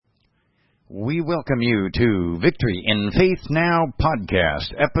We welcome you to Victory in Faith Now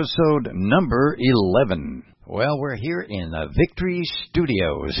podcast, episode number 11. Well, we're here in the Victory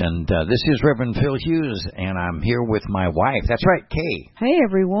Studios, and this is Reverend Phil Hughes, and I'm here with my wife. That's right, Kay. Hey,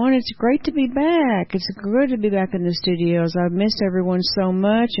 everyone. It's great to be back. It's good to be back in the studios. I've missed everyone so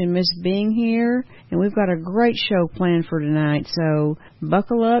much and missed being here, and we've got a great show planned for tonight. So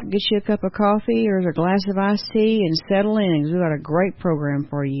buckle up, get you a cup of coffee or a glass of iced tea, and settle in, because we've got a great program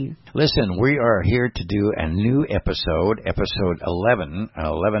for you. Listen, we are here to do a new episode 11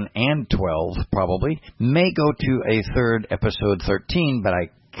 and 12 probably. May go to a third, episode 13, but I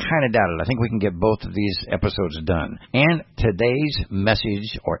kind of doubt it. I think we can get both of these episodes done. And today's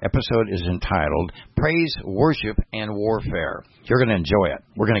message or episode is entitled Praise, Worship, and Warfare. You're going to enjoy it.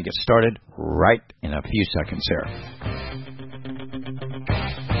 We're going to get started right in a few seconds here.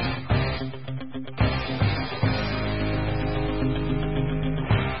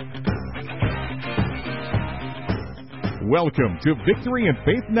 Welcome to Victory in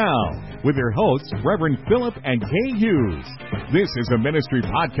Faith Now with your hosts, Reverend Philip and Kay Hughes. This is a ministry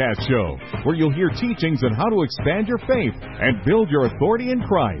podcast show where you'll hear teachings on how to expand your faith and build your authority in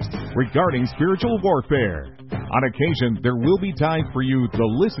Christ regarding spiritual warfare. On occasion, there will be time for you, the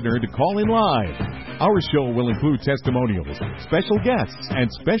listener, to call in live. Our show will include testimonials, special guests, and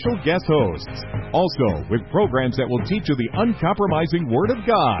special guest hosts. Also, with programs that will teach you the uncompromising Word of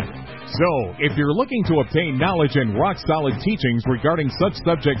God. So, if you're looking to obtain knowledge and rock-solid teachings regarding such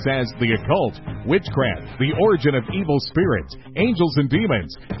subjects as the occult, witchcraft, the origin of evil spirits, angels and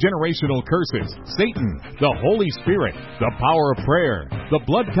demons, generational curses, Satan, the Holy Spirit, the power of prayer, the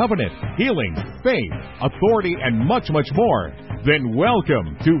blood covenant, healing, faith, authority, and much, much more, then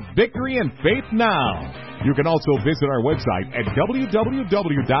welcome to Victory in Faith Now. You can also visit our website at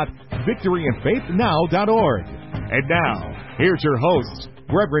www.victoryinfaithnow.org. And now, here's your hosts,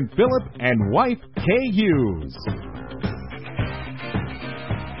 Reverend Philip and wife Kay Hughes.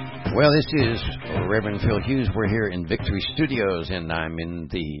 Well, this is Reverend Phil Hughes. We're here in Victory Studios, and I'm in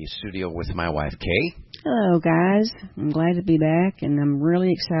the studio with my wife, Kay. Hello, guys. I'm glad to be back, and I'm really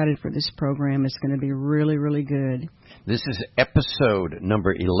excited for this program. It's going to be really, really good. This is episode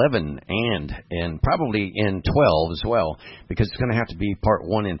number 11 and probably in 12 as well, because it's going to have to be part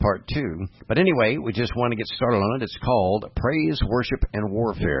 1 and part 2. But anyway, we just want to get started on it. It's called Praise, Worship, and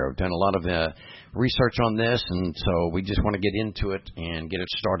Warfare. I've done a lot of research on this, and so we just want to get into it and get it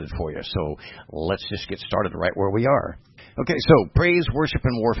started for you. So let's just get started right where we are. Okay, so praise, worship,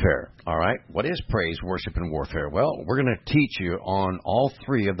 and warfare. All right, what is praise, worship, and warfare? Well, we're going to teach you on all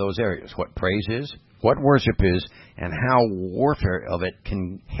 3 of those areas. What praise is, what worship is, and how warfare of it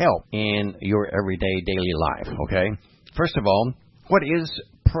can help in your everyday, daily life, okay? First of all, what is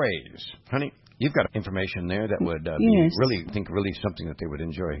praise? Honey, you've got information there that would yes. be really something that they would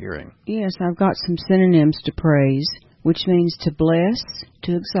enjoy hearing. Yes, I've got some synonyms to praise, which means to bless,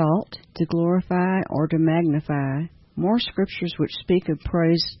 to exalt, to glorify, or to magnify. More scriptures which speak of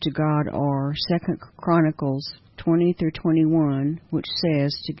praise to God are 2 Chronicles 20 through 21, which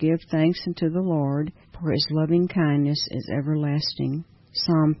says to give thanks unto the Lord, for his loving kindness is everlasting.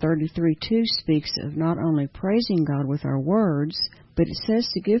 Psalm 33:2 speaks of not only praising God with our words, but it says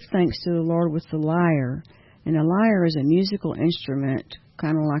to give thanks to the Lord with the lyre. And a lyre is a musical instrument,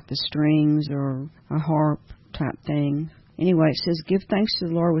 kind of like the strings or a harp type thing. Anyway, it says, give thanks to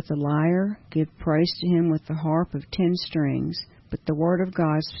the Lord with the lyre, give praise to him with the harp of 10 strings. But the Word of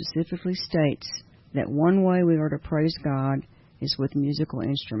God specifically states that one way we are to praise God is with musical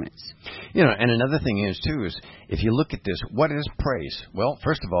instruments. You know, and another thing is, too, is if you look at this, what is praise? Well,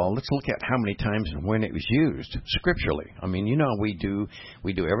 first of all, let's look at how many times and when it was used scripturally. I mean, you know, we do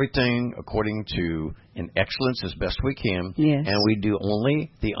everything according to in excellence as best we can, yes. And we do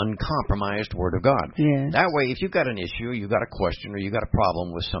only the uncompromised Word of God. Yes. That way, if you've got an issue, you've got a question, or you've got a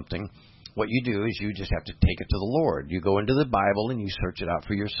problem with something, what you do is you just have to take it to the Lord. You go into the Bible and you search it out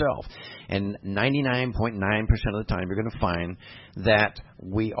for yourself. And 99.9% of the time you're going to find that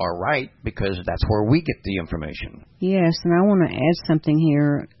we are right, because that's where we get the information. Yes, and I want to add something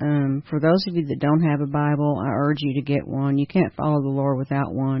here. For those of you that don't have a Bible, I urge you to get one. You can't follow the Lord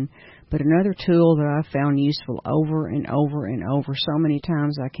without one. But another tool that I've found useful over and over and over so many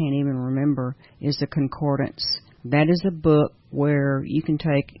times I can't even remember is a concordance. That is a book where you can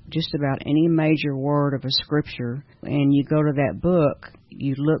take just about any major word of a scripture, and you go to that book,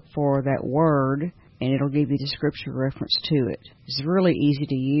 you look for that word, and it'll give you the scripture reference to it. It's really easy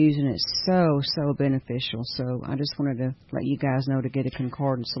to use, and it's so beneficial. So I just wanted to let you guys know to get a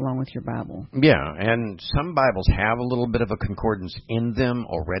concordance along with your Bible. Yeah, and some Bibles have a little bit of a concordance in them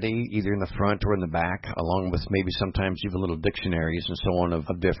already, either in the front or in the back, along with maybe sometimes even little dictionaries and so on of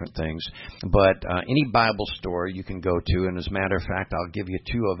different things. But any Bible store you can go to, and as a matter of fact, I'll give you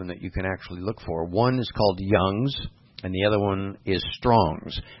two of them that you can actually look for. One is called Young's, and the other one is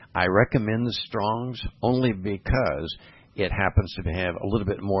Strong's. I recommend the Strong's only because it happens to have a little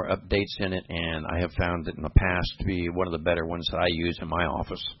bit more updates in it, and I have found it in the past to be one of the better ones that I use in my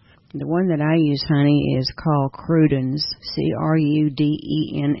office. The one that I use, honey, is called Cruden's,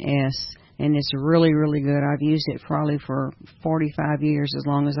 Cruden's, and it's really, really good. I've used it probably for 45 years, as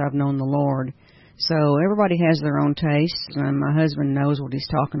long as I've known the Lord. So everybody has their own taste, and my husband knows what he's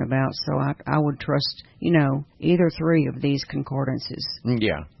talking about, so I would trust, either three of these concordances.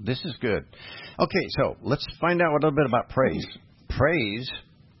 Yeah, this is good. Okay, so let's find out a little bit about praise. Praise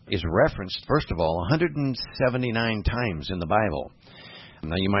is referenced, first of all, 179 times in the Bible.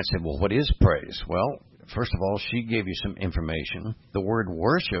 Now you might say, well, what is praise? Well, first of all, she gave you some information. The word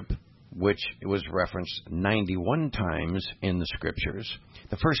worship, which was referenced 91 times in the Scriptures.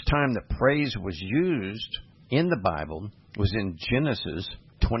 The first time that praise was used in the Bible was in Genesis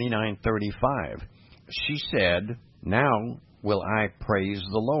 29:35. She said, "Now will I praise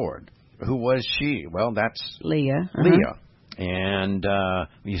the Lord." Who was she? Well, that's Leah. Leah. And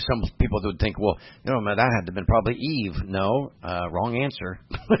some people would think, well, that had to have been probably Eve. No, wrong answer.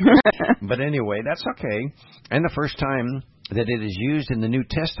 But anyway, that's okay. And the first time that it is used in the New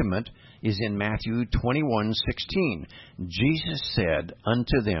Testament is in Matthew 21:16. Jesus said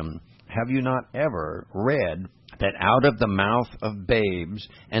unto them, "Have you not ever read that out of the mouth of babes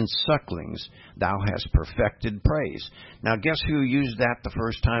and sucklings thou hast perfected praise?" Now, guess who used that the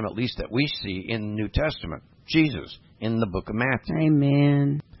first time, at least that we see in the New Testament? Jesus, in the book of Matthew.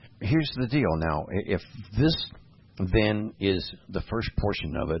 Amen. Here's the deal now. If this then is the first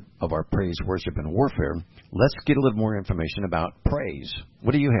portion of it, of our praise, worship, and warfare, let's get a little more information about praise.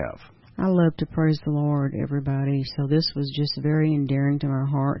 What do you have? I love to praise the Lord, everybody. So this was just very endearing to my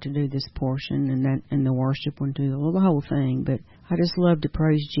heart to do this portion and the worship one too, the whole thing. But I just love to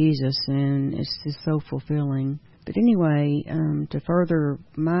praise Jesus, and it's just so fulfilling. But anyway, to further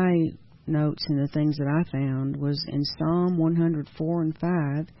my notes and the things that I found was in Psalm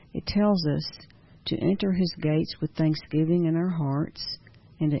 104:5. It tells us to enter His gates with thanksgiving in our hearts,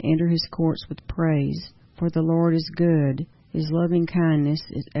 and to enter His courts with praise. For the Lord is good. His loving kindness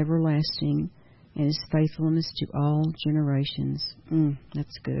is everlasting, and His faithfulness to all generations.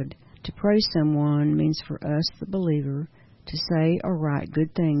 That's good. To praise someone means for us, the believer, to say or write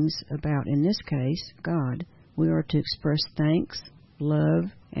good things about, in this case, God. We are to express thanks, love,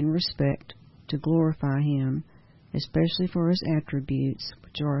 and respect, to glorify Him, especially for His attributes,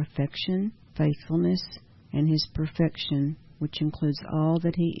 which are affection, faithfulness, and His perfection, which includes all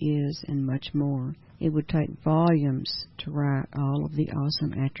that He is and much more. It would take volumes to write all of the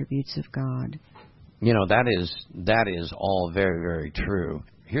awesome attributes of God. That is all very, very true.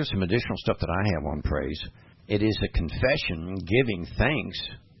 Here's some additional stuff that I have on praise. It is a confession giving thanks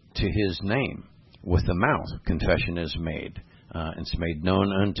to His name. With the mouth, confession is made. It's made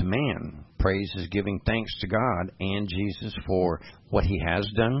known unto man. Praise is giving thanks to God and Jesus for what He has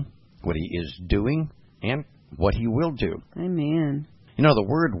done, what He is doing, and what He will do. Amen. The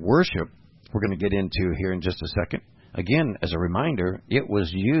word worship, we're going to get into here in just a second. Again, as a reminder, it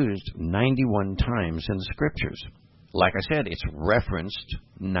was used 91 times in the Scriptures. Like I said, it's referenced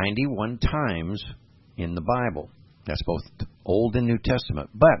 91 times in the Bible. That's both Old and New Testament.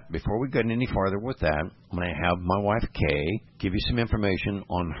 But before we get any farther with that, I'm going to have my wife, Kay, give you some information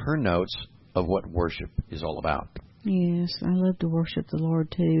on her notes of what worship is all about. Yes, I love to worship the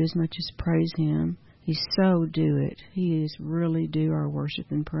Lord, too, as much as praise Him. He so do it. He is really do our worship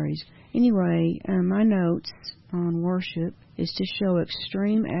and praise. Anyway, my notes on worship is to show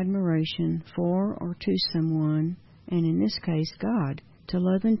extreme admiration for or to someone, and in this case, God. To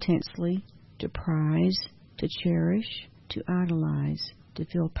love intensely, to prize, to cherish, to idolize, to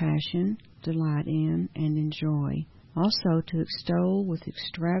feel passion, delight in, and enjoy. Also to extol with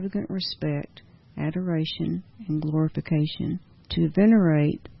extravagant respect, adoration, and glorification. To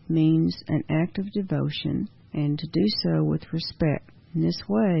venerate means an act of devotion, and to do so with respect. In this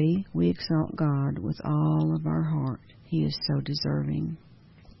way, we exalt God with all of our heart. He is so deserving.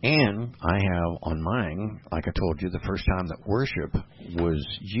 And I have on mine, like I told you, the first time that worship was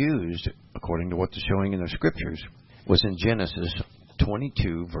used, according to what's showing in the Scriptures, was in Genesis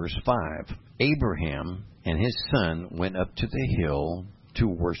 22, verse 5. Abraham and his son went up to the hill to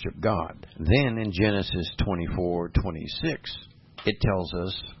worship God. Then in Genesis 24:26, it tells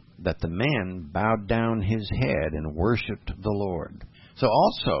us that the man bowed down his head and worshipped the Lord. So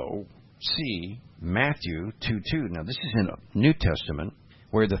also see Matthew 2:2. Now this is in the New Testament,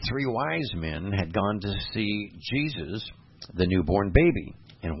 where the three wise men had gone to see Jesus, the newborn baby.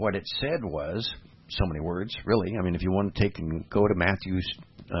 And what it said was, so many words, really. I mean, if you want to take and go to Matthew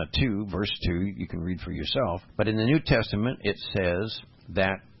 2, verse 2, you can read for yourself. But in the New Testament, it says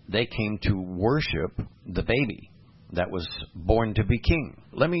that they came to worship the baby that was born to be king.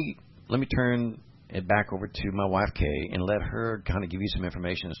 Let me turn it back over to my wife, Kay, and let her kind of give you some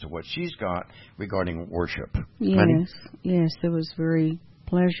information as to what she's got regarding worship. Yes, Honey? yes, it was very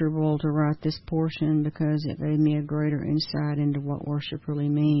pleasurable to write this portion because it gave me a greater insight into what worship really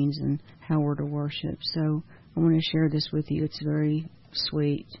means and how we're to worship. So I want to share this with you. It's very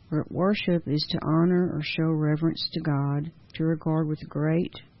sweet. Worship is to honor or show reverence to God, to regard with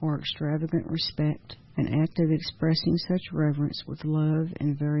great or extravagant respect, an act of expressing such reverence with love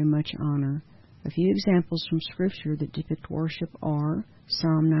and very much honor. A few examples from Scripture that depict worship are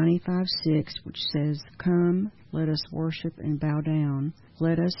Psalm 95:6, which says, "Come, let us worship and bow down.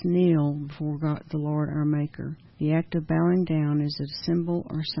 Let us kneel before God, the Lord our Maker." The act of bowing down is a symbol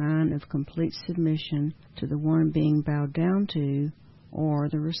or sign of complete submission to the one being bowed down to, or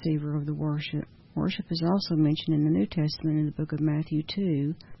the receiver of the worship. Worship is also mentioned in the New Testament in the book of Matthew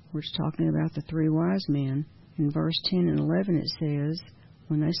 2, where it's talking about the three wise men. In verse 10 and 11 it says,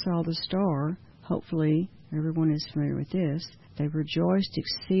 "When they saw the star," hopefully everyone is familiar with this, "they rejoiced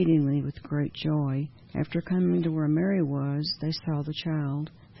exceedingly with great joy. After coming to where Mary was, they saw the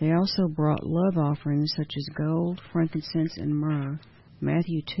child. They also brought love offerings such as gold, frankincense, and myrrh."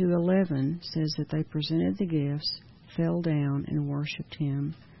 Matthew 2:11 says that they presented the gifts, fell down, and worshipped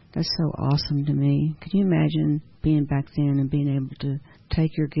him. That's so awesome to me. Can you imagine being back then and being able to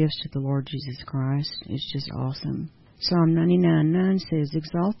take your gifts to the Lord Jesus Christ? It's just awesome. Psalm 99:9 says,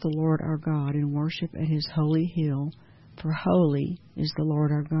 "Exalt the Lord our God and worship at his holy hill, for holy is the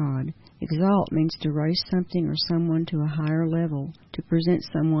Lord our God." Exalt means to raise something or someone to a higher level, to present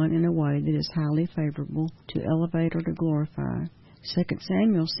someone in a way that is highly favorable, to elevate or to glorify. 2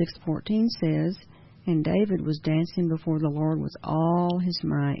 Samuel 6:14 says, "And David was dancing before the Lord with all his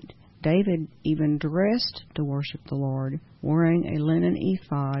might." David even dressed to worship the Lord, wearing a linen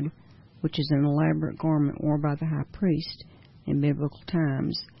ephod, which is an elaborate garment worn by the high priest in biblical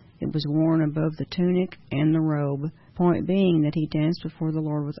times. It was worn above the tunic and the robe, point being that he danced before the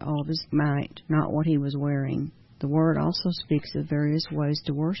Lord with all of his might, not what he was wearing. The Word also speaks of various ways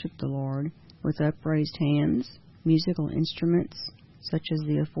to worship the Lord, with upraised hands, musical instruments, such as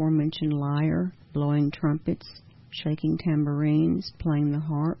the aforementioned lyre, blowing trumpets, shaking tambourines, playing the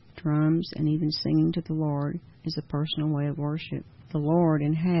harp, drums, and even singing to the Lord is a personal way of worship. The Lord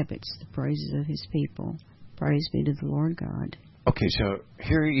inhabits the praises of his people. Praise be to the Lord God. Okay, so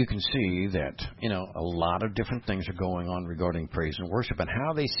here you can see that, a lot of different things are going on regarding praise and worship and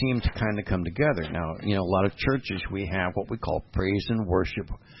how they seem to kind of come together. Now, a lot of churches, we have what we call praise and worship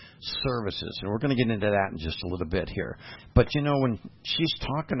services, and we're going to get into that in just a little bit here. But, when she's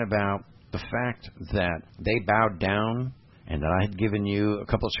talking about the fact that they bowed down, and that I had given you a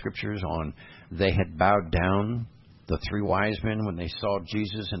couple of scriptures on they had bowed down, the three wise men, when they saw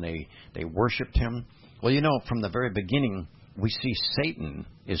Jesus and they worshipped him. Well, from the very beginning, we see Satan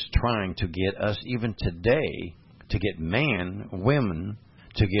is trying to get us, even today, to get man, women,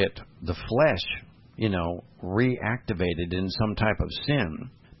 to get the flesh, reactivated in some type of sin,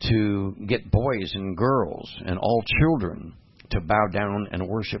 to get boys and girls and all children to bow down and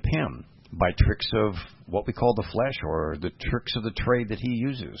worship him by tricks of what we call the flesh, or the tricks of the trade that he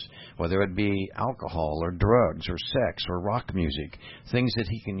uses, whether it be alcohol or drugs or sex or rock music, things that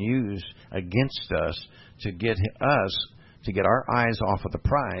he can use against us to get our eyes off of the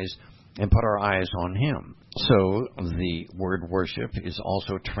prize and put our eyes on him. So the word worship is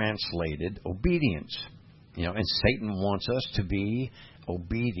also translated obedience. And Satan wants us to be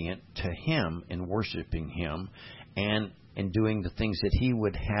obedient to him in worshiping him and in doing the things that he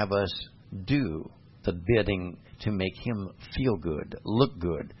would have us do, the bidding to make him feel good, look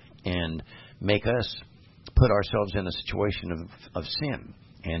good, and make us put ourselves in a situation of sin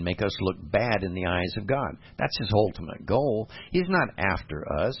and make us look bad in the eyes of God. That's his ultimate goal. He's not after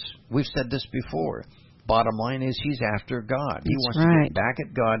us. We've said this before. Bottom line is he's after God. He wants to get back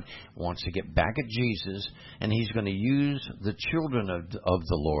at God, wants to get back at Jesus, and he's going to use the children of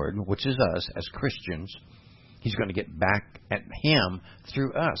the Lord, which is us as Christians. He's going to get back at him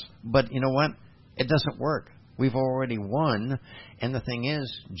through us. But you know what? It doesn't work. We've already won. And the thing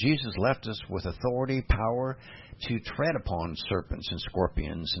is, Jesus left us with authority, power to tread upon serpents and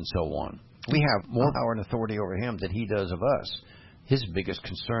scorpions and so on. We have more power and authority over him than he does of us. His biggest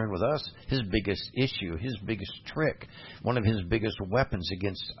concern with us, his biggest issue, his biggest trick, one of his biggest weapons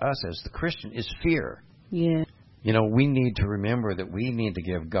against us as the Christian is fear. Yeah. You know, we need to remember that we need to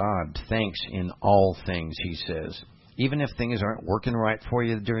give God thanks in all things, he says. Even if things aren't working right for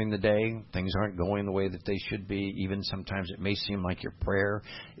you during the day, things aren't going the way that they should be, even sometimes it may seem like your prayer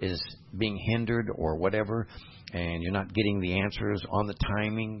is being hindered or whatever, and you're not getting the answers on the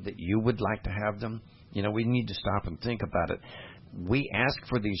timing that you would like to have them. You know, we need to stop and think about it. We ask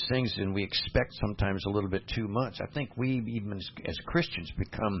for these things and we expect sometimes a little bit too much. I think we, even as Christians,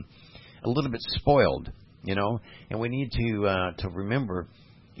 become a little bit spoiled, you know, and we need to remember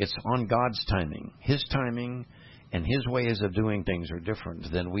it's on God's timing. His timing and his ways of doing things are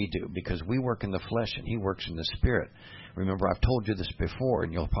different than we do because we work in the flesh and he works in the spirit. Remember, I've told you this before,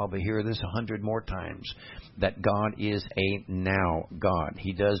 and you'll probably hear this 100 more times, that God is a now God.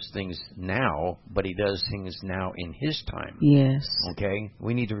 He does things now, but he does things now in his time. Yes. Okay?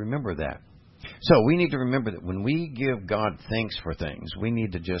 We need to remember that. So we need to remember that when we give God thanks for things, we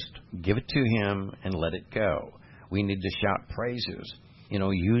need to just give it to him and let it go. We need to shout praises. You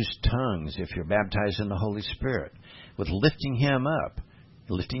know, use tongues if you're baptized in the Holy Spirit, with lifting him up,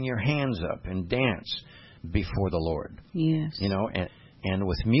 lifting your hands up and dance before the Lord. Yes. You know, and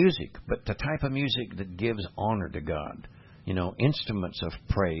with music, but the type of music that gives honor to God. You know, instruments of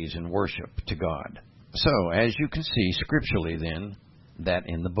praise and worship to God. So, as you can see scripturally then, that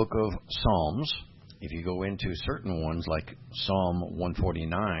in the book of Psalms, if you go into certain ones like Psalm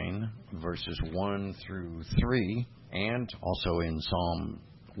 149, verses 1 through 3, and also in Psalm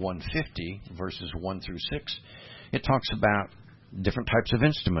 150, verses 1 through 6, it talks about different types of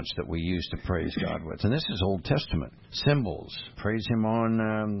instruments that we use to praise God with. And this is Old Testament. Cymbals. Praise him on,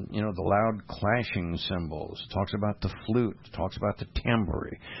 the loud clashing cymbals. Talks about the flute. Talks about the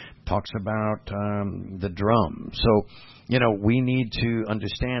tambourine. Talks about the drum. So, we need to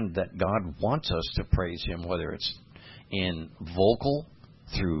understand that God wants us to praise him, whether it's in vocal,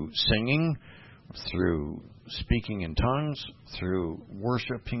 through singing, through speaking in tongues, through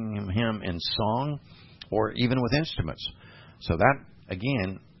worshiping him in song, or even with instruments. So that,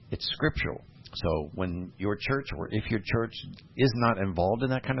 again, it's scriptural. So when your church, or if your church is not involved in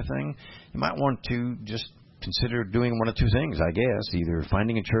that kind of thing, you might want to just consider doing one of two things, I guess. Either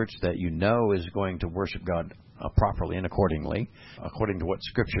finding a church that you know is going to worship God properly and accordingly, according to what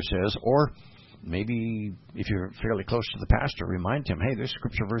Scripture says, or maybe if you're fairly close to the pastor, remind him, hey, there's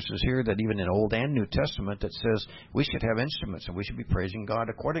Scripture verses here that even in Old and New Testament that says we should have instruments and we should be praising God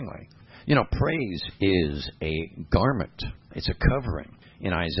accordingly. Praise is a garment. It's a covering.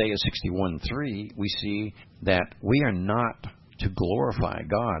 In Isaiah 61:3, we see that we are not to glorify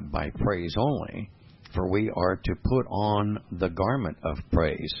God by praise only, for we are to put on the garment of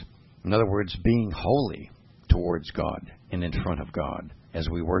praise. In other words, being holy towards God and in front of God as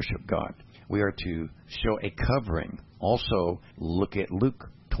we worship God. We are to show a covering. Also, look at Luke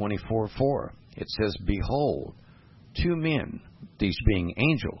 24:4. It says, behold, two men, these being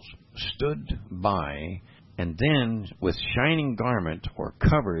angels, stood by, and then with shining garment or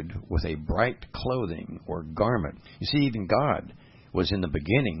covered with a bright clothing or garment. You see, even God was in the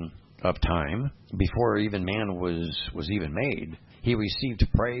beginning of time, before even man was even made. He received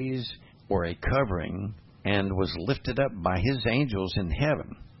praise or a covering and was lifted up by his angels in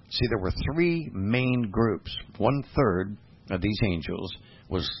heaven. See, there were three main groups. 1/3 of these angels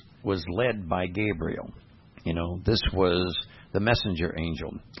was led by Gabriel. This was the messenger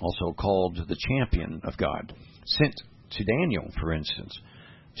angel, also called the champion of God, sent to Daniel, for instance,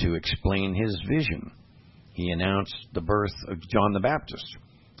 to explain his vision. He announced the birth of John the Baptist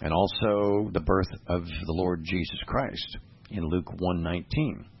and also the birth of the Lord Jesus Christ in Luke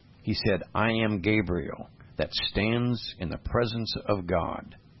 1:19. He said, I am Gabriel that stands in the presence of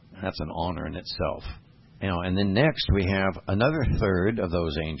God. That's an honor in itself. And then next we have another third of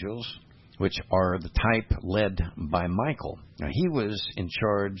those angels, which are the type led by Michael. Now, he was in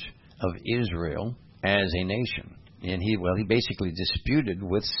charge of Israel as a nation. And he basically disputed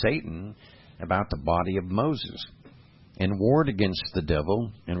with Satan about the body of Moses and warred against the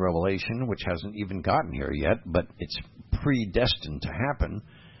devil in Revelation, which hasn't even gotten here yet, but it's predestined to happen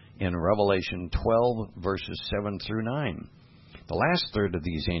in Revelation 12, verses 7 through 9. The last third of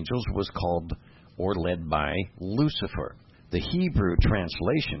these angels was called or led by Lucifer. The Hebrew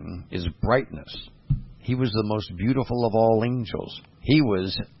translation is brightness. He was the most beautiful of all angels. He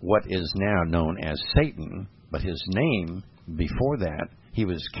was what is now known as Satan, but his name, before that, he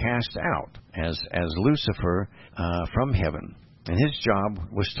was cast out. as Lucifer from heaven. And his job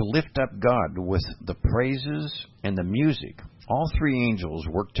was to lift up God with the praises and the music. All three angels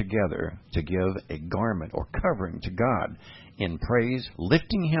worked together to give a garment or covering to God in praise,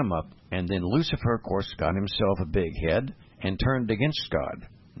 lifting him up. And then Lucifer, of course, got himself a big head and turned against God.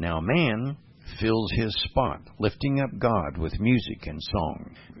 Now man fills his spot, lifting up God with music and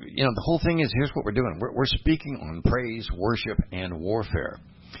song. The whole thing is, here's what we're doing. We're speaking on praise, worship, and warfare.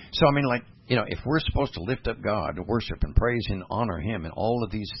 So, if we're supposed to lift up God, worship and praise and honor him and all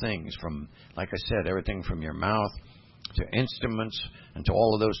of these things from, like I said, everything from your mouth to instruments and to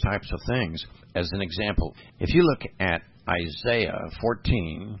all of those types of things. As an example, if you look at Isaiah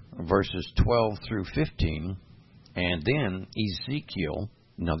 14, verses 12 through 15, and then Ezekiel,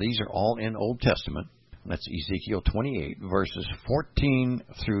 now these are all in Old Testament, that's Ezekiel 28, verses 14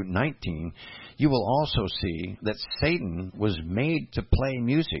 through 19, you will also see that Satan was made to play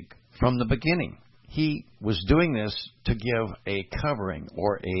music from the beginning. He was doing this to give a covering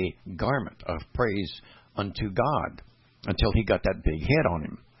or a garment of praise unto God until he got that big head on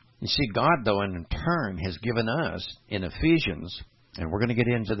him. You see, God, though, in turn, has given us in Ephesians, and we're going to get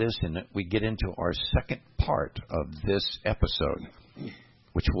into this, and we get into our second part of this episode,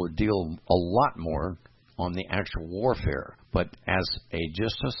 which will deal a lot more on the actual warfare. But as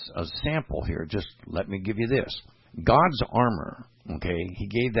a sample here, just let me give you this. God's armor, okay, he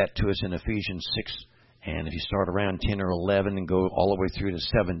gave that to us in Ephesians 6. And if you start around 10 or 11 and go all the way through to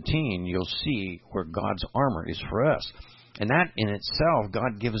 17, you'll see where God's armor is for us. And that in itself,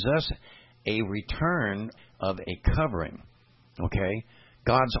 God gives us a return of a covering, okay?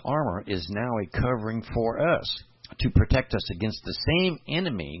 God's armor is now a covering for us to protect us against the same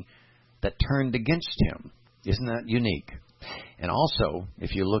enemy that turned against him. Isn't that unique? And also,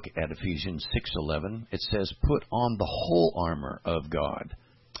 if you look at Ephesians 6:11, it says, put on the whole armor of God.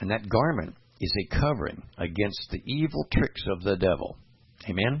 And that garment is a covering against the evil tricks of the devil.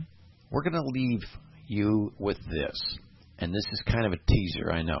 Amen? We're going to leave you with this. And this is kind of a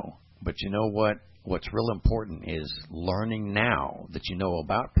teaser, I know. But you know what? What's real important is learning now that you know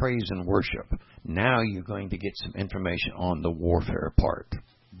about praise and worship. Now you're going to get some information on the warfare part.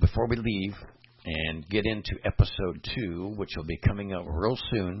 Before we leave and get into episode 2, which will be coming up real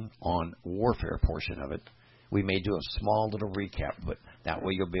soon on warfare portion of it, we may do a small little recap, but that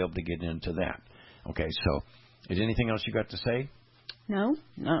way you'll be able to get into that. Okay, so is there anything else you got to say? No,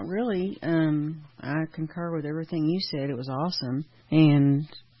 not really. I concur with everything you said. It was awesome. And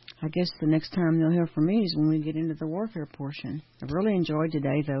I guess the next time you'll hear from me is when we get into the warfare portion. I've really enjoyed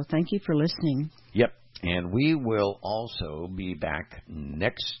today, though. Thank you for listening. Yep. And we will also be back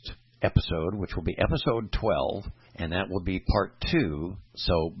next episode, which will be episode 12, and that will be part 2.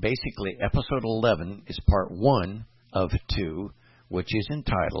 So basically, episode 11 is part 1 of 2, which is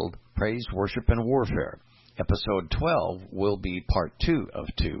entitled Praise, Worship, and Warfare. Episode 12 will be part 2 of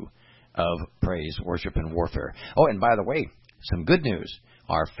 2 of Praise, Worship, and Warfare. Oh, and by the way, some good news.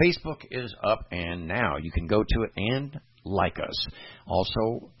 Our Facebook is up, and now you can go to it and like us.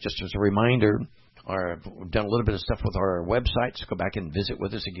 Also, just as a reminder, we've done a little bit of stuff with our website, so go back and visit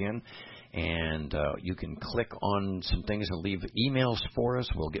with us again. And you can click on some things and leave emails for us.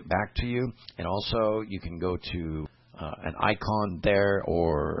 We'll get back to you. And also, you can go to an icon there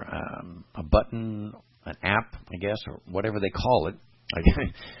or a button, an app, I guess, or whatever they call it,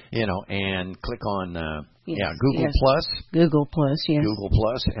 and click on Google Plus. Google Plus, yes. Google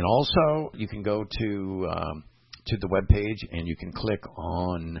Plus. And also, you can go to the webpage and you can click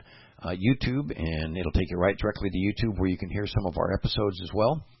on YouTube, and it'll take you right directly to YouTube where you can hear some of our episodes as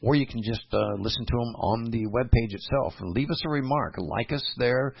well. Or you can just listen to them on the webpage itself. And leave us a remark. Like us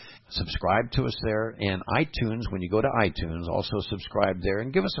there. Subscribe to us there. And iTunes, when you go to iTunes, also subscribe there.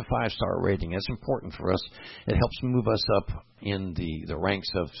 And give us a 5-star rating. That's important for us. It helps move us up in the ranks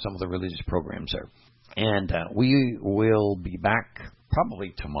of some of the religious programs there. And we will be back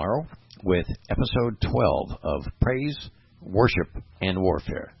probably tomorrow with episode 12 of Praise, Worship, and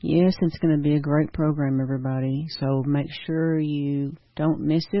Warfare. Yes, it's going to be a great program, everybody. So make sure you don't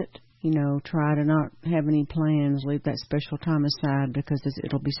miss it. Try to not have any plans. Leave that special time aside because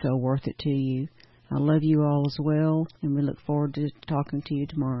it'll be so worth it to you. I love you all as well, and we look forward to talking to you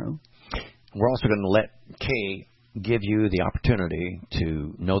tomorrow. We're also going to let Kay give you the opportunity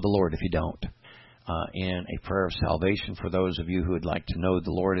to know the Lord if you don't. In a prayer of salvation for those of you who would like to know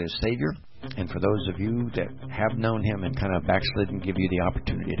the Lord as Savior, and for those of you that have known Him and kind of backslidden, give you the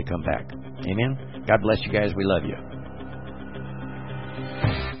opportunity to come back. Amen? God bless you guys. We love you.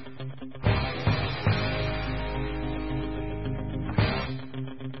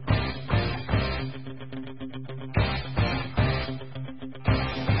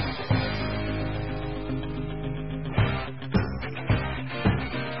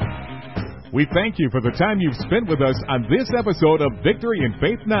 We thank you for the time you've spent with us on this episode of Victory in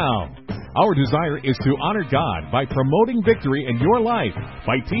Faith Now. Our desire is to honor God by promoting victory in your life,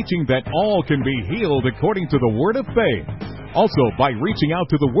 by teaching that all can be healed according to the Word of faith. Also, by reaching out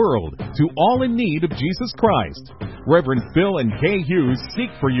to the world, to all in need of Jesus Christ. Reverend Phil and Kay Hughes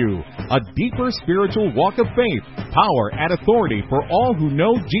seek for you a deeper spiritual walk of faith, power, and authority for all who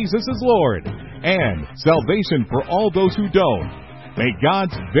know Jesus is Lord, and salvation for all those who don't. May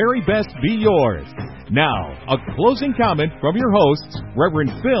God's very best be yours. Now, a closing comment from your hosts,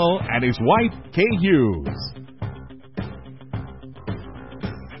 Reverend Phil and his wife, Kay Hughes.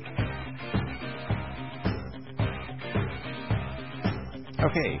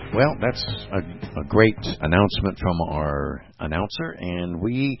 Okay, well, that's a great announcement from our announcer, and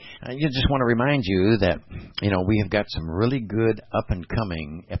we just want to remind you that, we have got some really good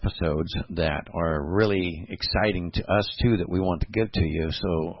up-and-coming episodes that are really exciting to us, too, that we want to give to you.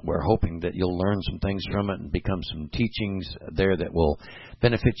 So we're hoping that you'll learn some things from it and become some teachings there that will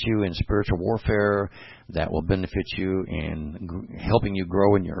benefit you in spiritual warfare, that will benefit you in helping you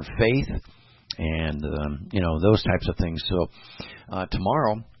grow in your faith, and, those types of things. So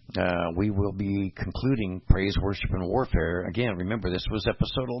tomorrow we will be concluding Praise, Worship, and Warfare. Again, remember, this was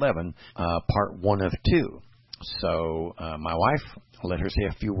episode 11, part 1 of 2. So my wife, I'll let her say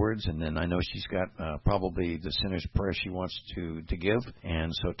a few words, and then I know she's got probably the sinner's prayer she wants to give.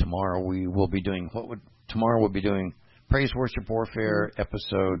 And so tomorrow we will be doing, tomorrow we'll be doing Praise, Worship, Warfare,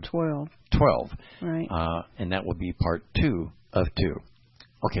 episode 12. Right. And that will be part 2 of 2.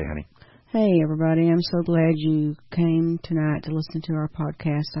 Okay, honey. Hey, everybody. I'm so glad you came tonight to listen to our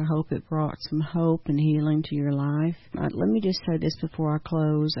podcast. I hope it brought some hope and healing to your life. Let me just say this before I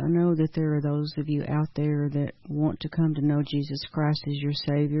close. I know that there are those of you out there that want to come to know Jesus Christ as your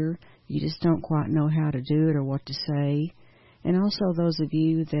Savior. You just don't quite know how to do it or what to say. And also those of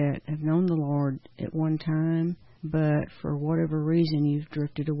you that have known the Lord at one time, but for whatever reason you've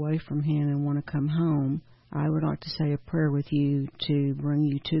drifted away from Him and want to come home. I would like to say a prayer with you to bring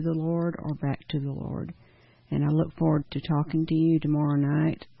you to the Lord or back to the Lord. And I look forward to talking to you tomorrow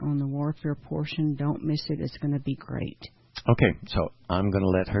night on the warfare portion. Don't miss it. It's going to be great. Okay, so I'm going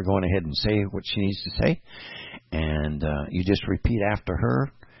to let her go on ahead and say what she needs to say. And you just repeat after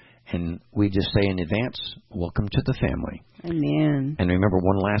her. And we just say in advance, welcome to the family. Amen. And remember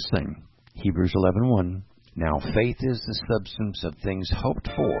one last thing. Hebrews 11:1. Now faith is the substance of things hoped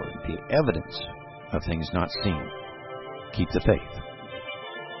for, the evidence of things not seen. Keep the faith.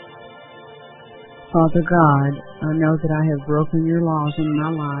 Father God, I know that I have broken your laws in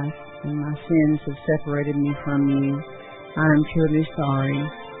my life, and my sins have separated me from you. I am truly sorry.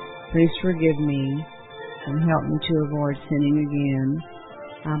 Please forgive me and help me to avoid sinning again.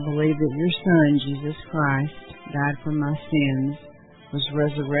 I believe that your Son, Jesus Christ, died for my sins, was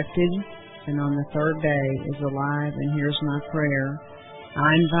resurrected, and on the third day is alive and hears my prayer. I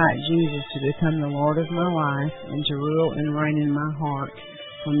invite Jesus to become the Lord of my life and to rule and reign in my heart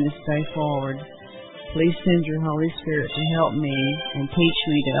from this day forward. Please send your Holy Spirit to help me and teach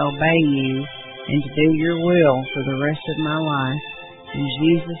me to obey you and to do your will for the rest of my life. In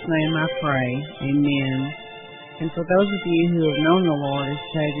Jesus' name I pray. Amen. And for those of you who have known the Lord as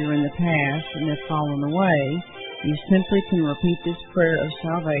Savior in the past and have fallen away, you simply can repeat this prayer of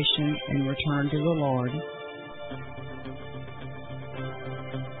salvation and return to the Lord.